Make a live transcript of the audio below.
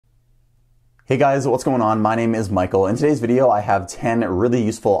Hey guys, what's going on? My name is Michael. In today's video, I have 10 really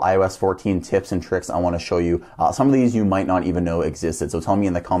useful iOS 14 tips and tricks I want to show you. Some of these you might not even know existed, so tell me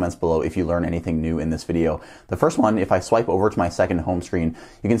in the comments below if you learn anything new in this video. The first one, if I swipe over to my second home screen,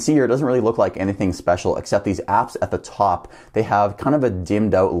 you can see here it doesn't really look like anything special except these apps at the top. They have kind of a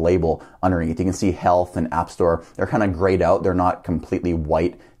dimmed out label underneath. You can see Health and App Store. They're kind of grayed out. They're not completely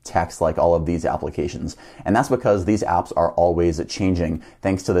white text like all of these applications. And that's because these apps are always changing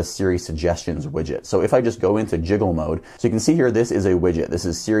thanks to the Siri Suggestions widget. So if I just go into jiggle mode, so you can see here, this is a widget. This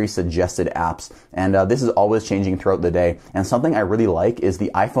is Siri suggested apps. And this is always changing throughout the day. And something I really like is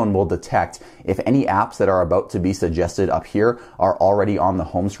the iPhone will detect if any apps that are about to be suggested up here are already on the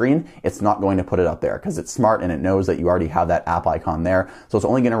home screen, it's not going to put it up there because it's smart and it knows that you already have that app icon there. So it's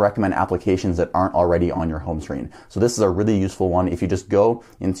only going to recommend applications that aren't already on your home screen. So this is a really useful one. If you just go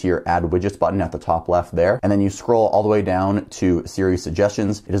into your Add Widgets button at the top left there, and then you scroll all the way down to Siri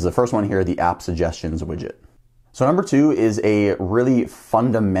Suggestions. It is the first one here, the App Suggestions widget. So number two is a really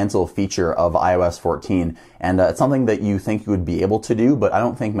fundamental feature of iOS 14, and it's something that you think you would be able to do, but I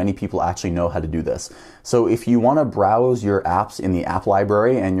don't think many people actually know how to do this. So if you want to browse your apps in the app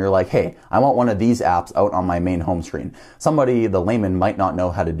library and you're like, hey, I want one of these apps out on my main home screen, somebody, the layman, might not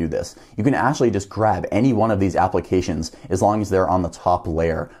know how to do this. You can actually just grab any one of these applications as long as they're on the top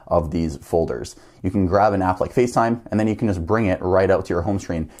layer of these folders. You can grab an app like FaceTime, and then you can just bring it right out to your home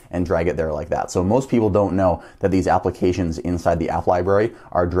screen and drag it there like that. So most people don't know that these applications inside the app library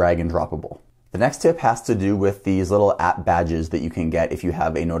are drag and droppable. The next tip has to do with these little app badges that you can get if you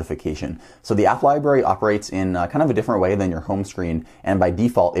have a notification. So the app library operates in kind of a different way than your home screen, and by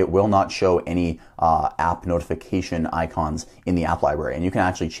default it will not show any app notification icons in the app library, and you can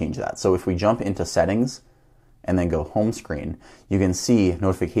actually change that. So if we jump into settings and then go home screen, you can see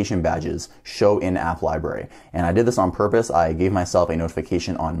notification badges show in app library. And I did this on purpose. I gave myself a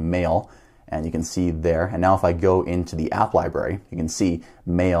notification on mail, and you can see there. And now if I go into the app library, you can see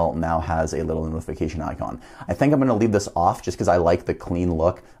mail now has a little notification icon. I think I'm going to leave this off just because I like the clean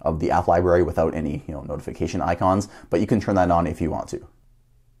look of the app library without any, notification icons, but you can turn that on if you want to.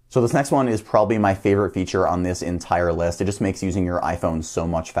 So this next one is probably my favorite feature on this entire list. It just makes using your iPhone so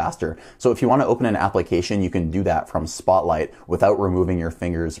much faster. So if you want to open an application, you can do that from Spotlight without removing your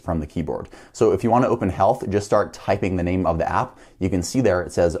fingers from the keyboard. So if you want to open Health, just start typing the name of the app. You can see there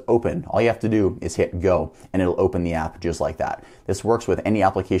it says open. All you have to do is hit go and it'll open the app just like that. This works with any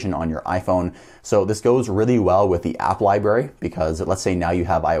application on your iPhone. So this goes really well with the app library because let's say now you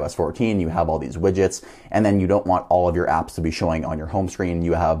have iOS 14, you have all these widgets, and then you don't want all of your apps to be showing on your home screen.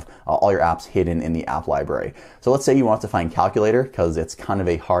 You have all your apps hidden in the app library. So let's say you want to find calculator because it's kind of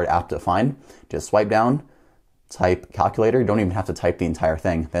a hard app to find. Just swipe down, type calculator. You don't even have to type the entire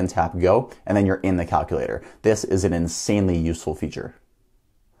thing. Then tap go, and then you're in the calculator. This is an insanely useful feature.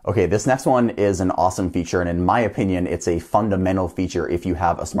 Okay, this next one is an awesome feature, and in my opinion, it's a fundamental feature if you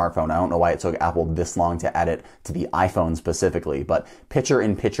have a smartphone. I don't know why it took Apple this long to add it to the iPhone specifically, but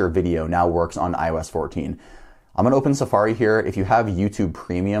picture-in-picture video now works on iOS 14. I'm going to open Safari here. If you have YouTube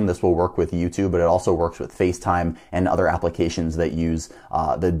Premium, this will work with YouTube, but it also works with FaceTime and other applications that use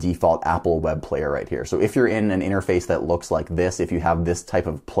the default Apple web player right here. So if you're in an interface that looks like this, if you have this type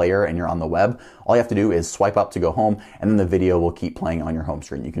of player and you're on the web, all you have to do is swipe up to go home, and then the video will keep playing on your home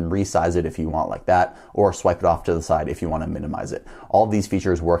screen. You can resize it if you want like that, or swipe it off to the side if you want to minimize it. All of these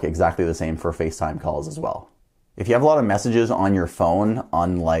features work exactly the same for FaceTime calls as well. If you have a lot of messages on your phone,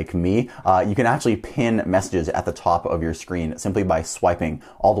 unlike me, you can actually pin messages at the top of your screen simply by swiping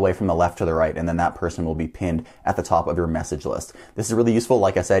all the way from the left to the right, and then that person will be pinned at the top of your message list. This is really useful,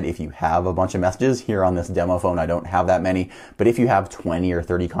 like I said, if you have a bunch of messages. Here on this demo phone, I don't have that many, but if you have 20 or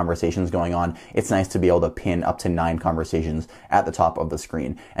 30 conversations going on, it's nice to be able to pin up to 9 conversations at the top of the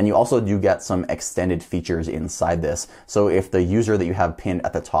screen. And you also do get some extended features inside this. So if the user that you have pinned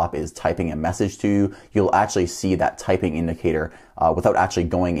at the top is typing a message to you, you'll actually see that typing indicator without actually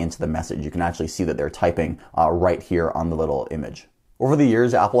going into the message. You can actually see that they're typing right here on the little image. Over the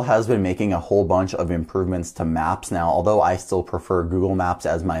years, Apple has been making a whole bunch of improvements to Maps. Now, although I still prefer Google Maps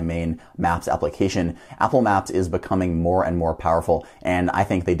as my main Maps application, Apple Maps is becoming more and more powerful, and I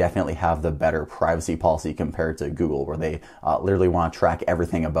think they definitely have the better privacy policy compared to Google, where they literally want to track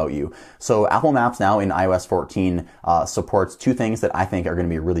everything about you. So Apple Maps now in iOS 14 supports two things that I think are going to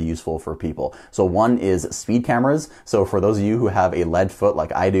be really useful for people. So one is speed cameras. So for those of you who have a lead foot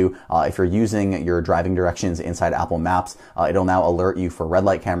like I do, if you're using your driving directions inside Apple Maps, it'll now alert alert you for red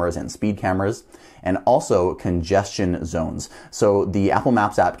light cameras and speed cameras, and also congestion zones. So the Apple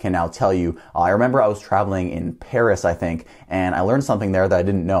Maps app can now tell you, I remember I was traveling in Paris, I think, and I learned something there that I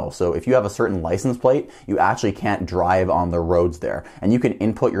didn't know. So if you have a certain license plate, you actually can't drive on the roads there. And you can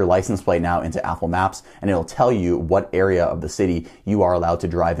input your license plate now into Apple Maps, and it'll tell you what area of the city you are allowed to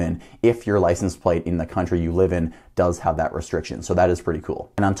drive in if your license plate in the country you live in does have that restriction. So that is pretty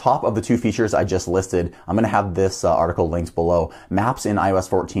cool. And on top of the two features I just listed, I'm going to have this article linked below. Maps in iOS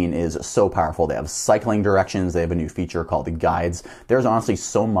 14 is so powerful. They have cycling directions. They have a new feature called the guides. There's honestly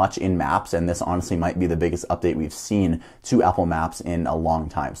so much in Maps, and this honestly might be the biggest update we've seen to Apple Maps in a long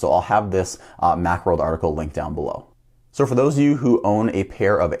time. So I'll have this Macworld article linked down below. So for those of you who own a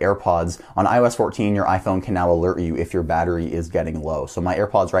pair of AirPods, on iOS 14, your iPhone can now alert you if your battery is getting low. So my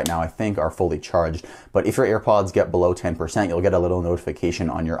AirPods right now, I think, are fully charged, but if your AirPods get below 10%, you'll get a little notification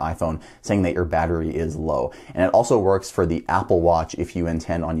on your iPhone saying that your battery is low. And it also works for the Apple Watch if you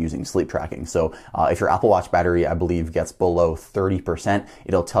intend on using sleep tracking. So if your Apple Watch battery, I believe, gets below 30%,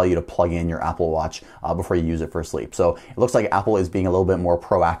 it'll tell you to plug in your Apple Watch before you use it for sleep. So it looks like Apple is being a little bit more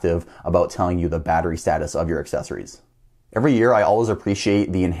proactive about telling you the battery status of your accessories. Every year, I always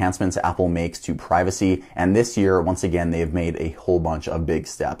appreciate the enhancements Apple makes to privacy, and this year, once again, they've made a whole bunch of big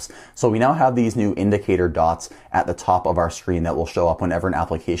steps. So we now have these new indicator dots at the top of our screen that will show up whenever an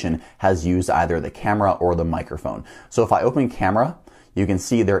application has used either the camera or the microphone. So if I open Camera, you can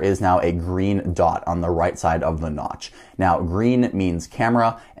see there is now a green dot on the right side of the notch. Now, green means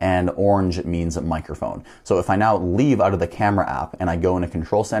camera and orange means microphone. So if I now leave out of the camera app and I go into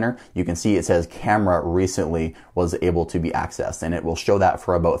Control Center, you can see it says camera recently was able to be accessed, and it will show that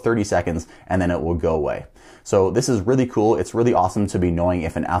for about 30 seconds and then it will go away. So this is really cool. It's really awesome to be knowing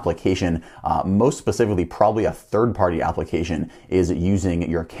if an application, most specifically probably a third-party application, is using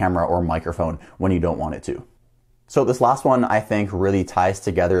your camera or microphone when you don't want it to. So this last one, I think, really ties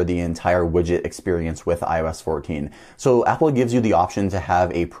together the entire widget experience with iOS 14. So Apple gives you the option to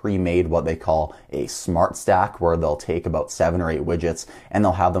have a pre-made, what they call a smart stack, where they'll take about 7 or 8 widgets and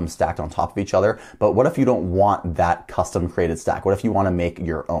they'll have them stacked on top of each other. But what if you don't want that custom created stack? What if you want to make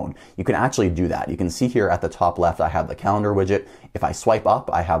your own? You can actually do that. You can see here at the top left, I have the calendar widget. If I swipe up,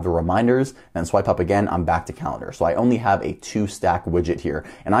 I have the reminders, then swipe up again, I'm back to calendar. So I only have a 2-stack widget here,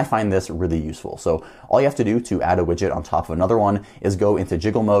 and I find this really useful. So all you have to do to add a widget on top of another one is go into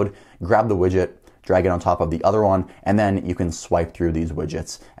jiggle mode, grab the widget, drag it on top of the other one, and then you can swipe through these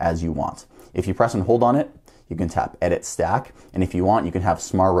widgets as you want. If you press and hold on it, you can tap Edit Stack, and if you want, you can have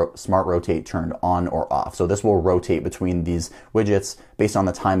Smart Rotate turned on or off. So this will rotate between these widgets based on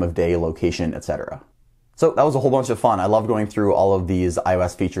the time of day, location, etc. So that was a whole bunch of fun. I love going through all of these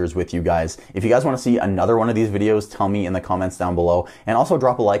iOS features with you guys. If you guys want to see another one of these videos, tell me in the comments down below, and also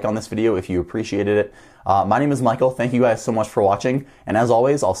drop a like on this video if you appreciated it. My name is Michael. Thank you guys so much for watching, and as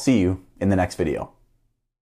always, I'll see you in the next video.